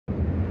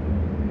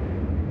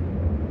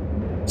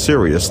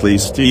Seriously,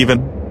 Steven?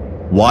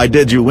 Why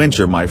did you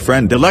injure my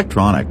friend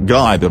Electronic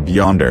Guy the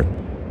Yonder?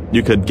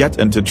 You could get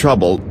into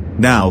trouble.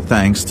 Now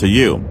thanks to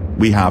you,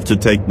 we have to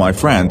take my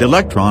friend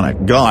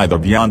Electronic Guy the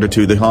Yonder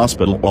to the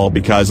hospital, all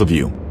because of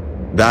you.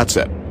 That's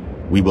it.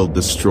 We will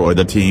destroy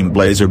the Team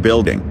Blazer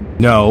building.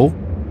 No.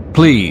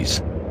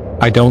 Please.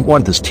 I don't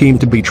want this team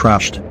to be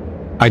trashed.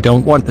 I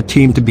don't want the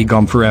team to be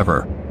gone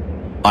forever.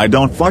 I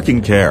don't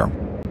fucking care.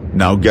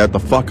 Now get the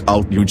fuck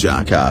out, you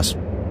jackass.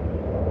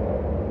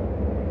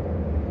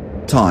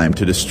 Time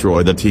to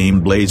destroy the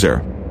Team Blazer.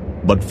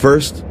 But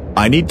first,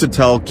 I need to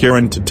tell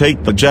Kieran to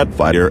take the jet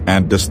fighter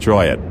and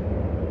destroy it.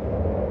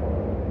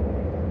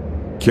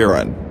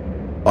 Kieran,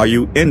 are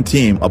you in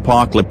Team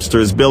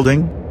Apocalypsters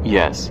building?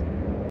 Yes.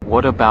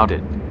 What about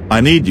it? I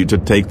need you to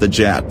take the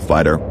jet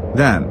fighter,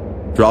 then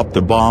drop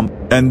the bomb,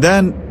 and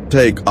then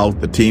take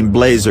out the Team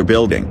Blazer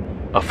building.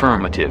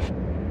 Affirmative.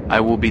 I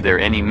will be there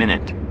any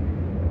minute.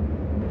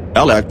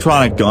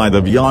 Electronic Guy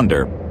the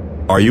Yonder,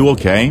 are you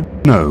okay?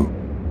 No.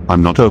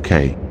 I'm not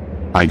okay.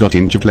 I got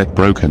injured, leg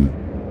broken.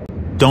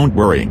 Don't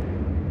worry.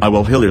 I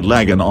will heal your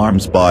leg and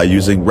arms by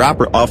using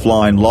Rapper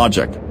Offline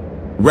Logic.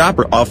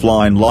 Rapper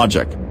Offline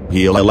Logic,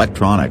 heal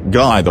Electronic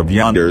Guy the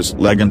Yonder's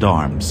leg and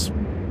arms.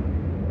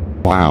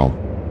 Wow.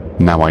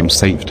 Now I'm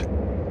saved.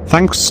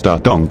 Thanks,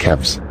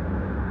 Stardonkevs.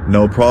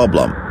 No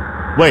problem.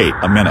 Wait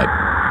a minute.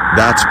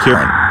 That's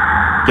Kieran.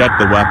 Get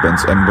the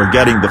weapons and we're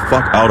getting the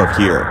fuck out of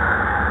here.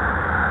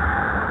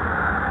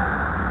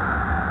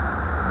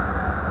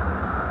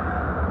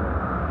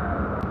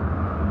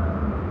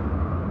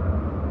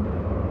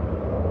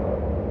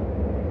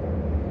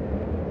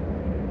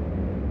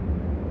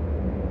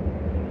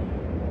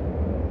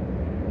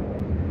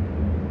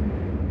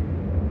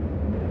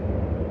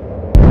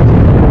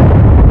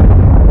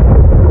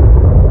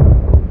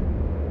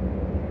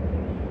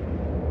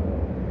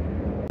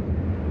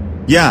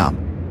 Yeah,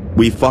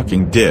 we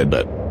fucking did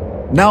it.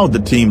 Now the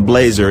Team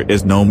Blazer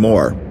is no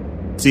more.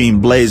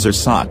 Team Blazer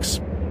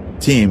sucks.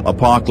 Team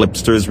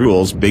Apocalypsters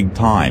rules big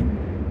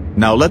time.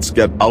 Now let's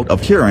get out of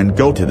here and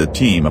go to the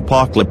Team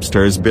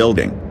Apocalypsters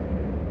building.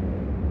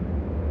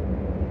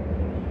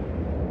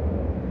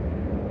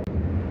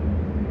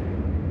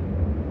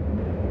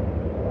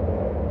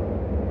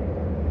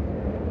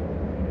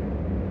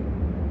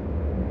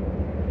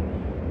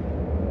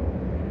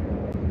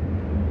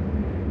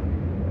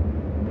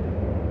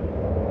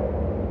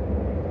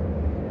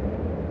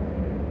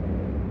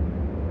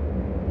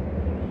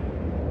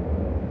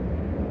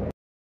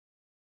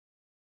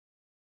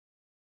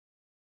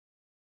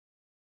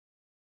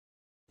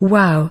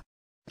 Wow.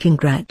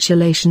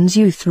 Congratulations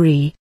you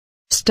three.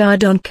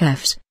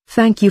 Stardonkevs,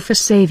 thank you for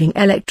saving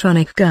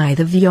Electronic Guy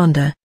the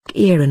Yonder.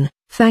 Kieran,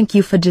 thank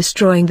you for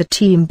destroying the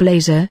Team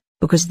Blazer,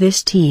 because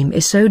this team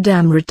is so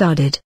damn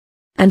retarded.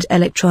 And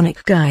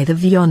Electronic Guy the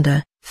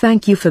Yonder,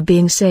 thank you for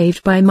being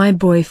saved by my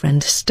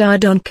boyfriend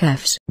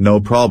Stardonkevs. No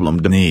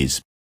problem, Denise.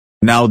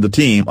 Now the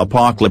Team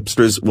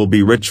Apocalypsters will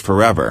be rich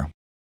forever.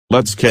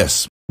 Let's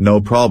kiss.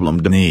 No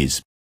problem,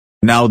 Denise.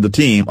 Now the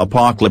Team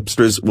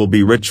Apocalypsters will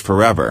be rich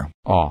forever.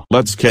 Aw,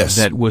 let's kiss.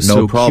 that was no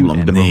so problem,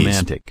 cute and Denise.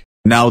 romantic.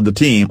 Now the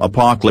Team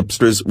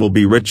Apocalypsters will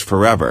be rich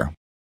forever.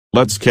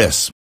 Let's kiss.